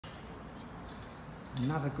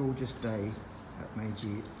Another gorgeous day at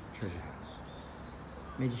Meiji Treasure House.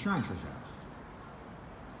 Meiji Shrine Treasure House.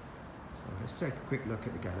 So let's take a quick look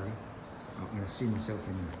at the gallery. I'm going to see myself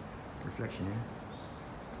in the reflection here.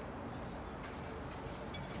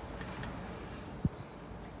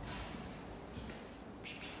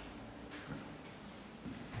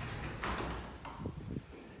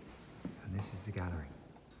 And this is the gallery.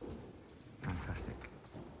 Fantastic.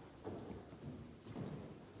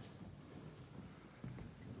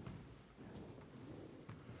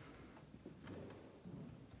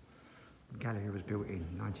 The gallery was built in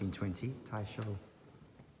 1920, Taisho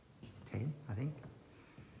 10, I think,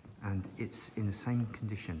 and it's in the same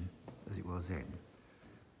condition as it was then.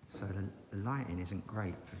 So the lighting isn't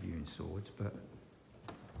great for viewing swords, but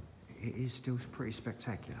it is still pretty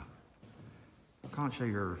spectacular. I can't show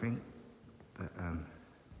you everything, but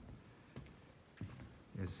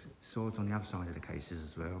there's swords on the other side of the cases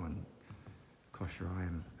as well, and Koshirai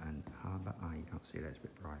and Haba. Ah, you can't see that, it's a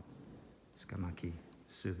bit bright. Tsukamaki,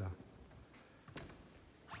 Suba.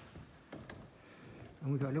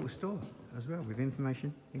 And we've got a little store as well with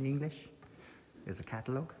information in English. There's a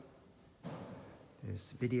catalogue. There's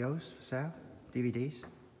videos for sale, DVDs,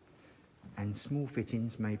 and small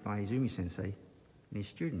fittings made by Izumi sensei and his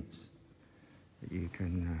students that you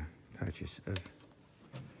can purchase of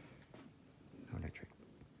electric.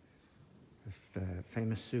 Of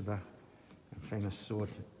famous Suba and famous sword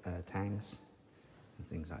tangs and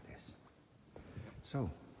things like this. So,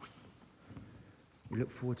 we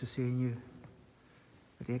look forward to seeing you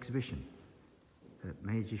at the exhibition at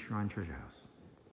Meiji Shrine Treasure House.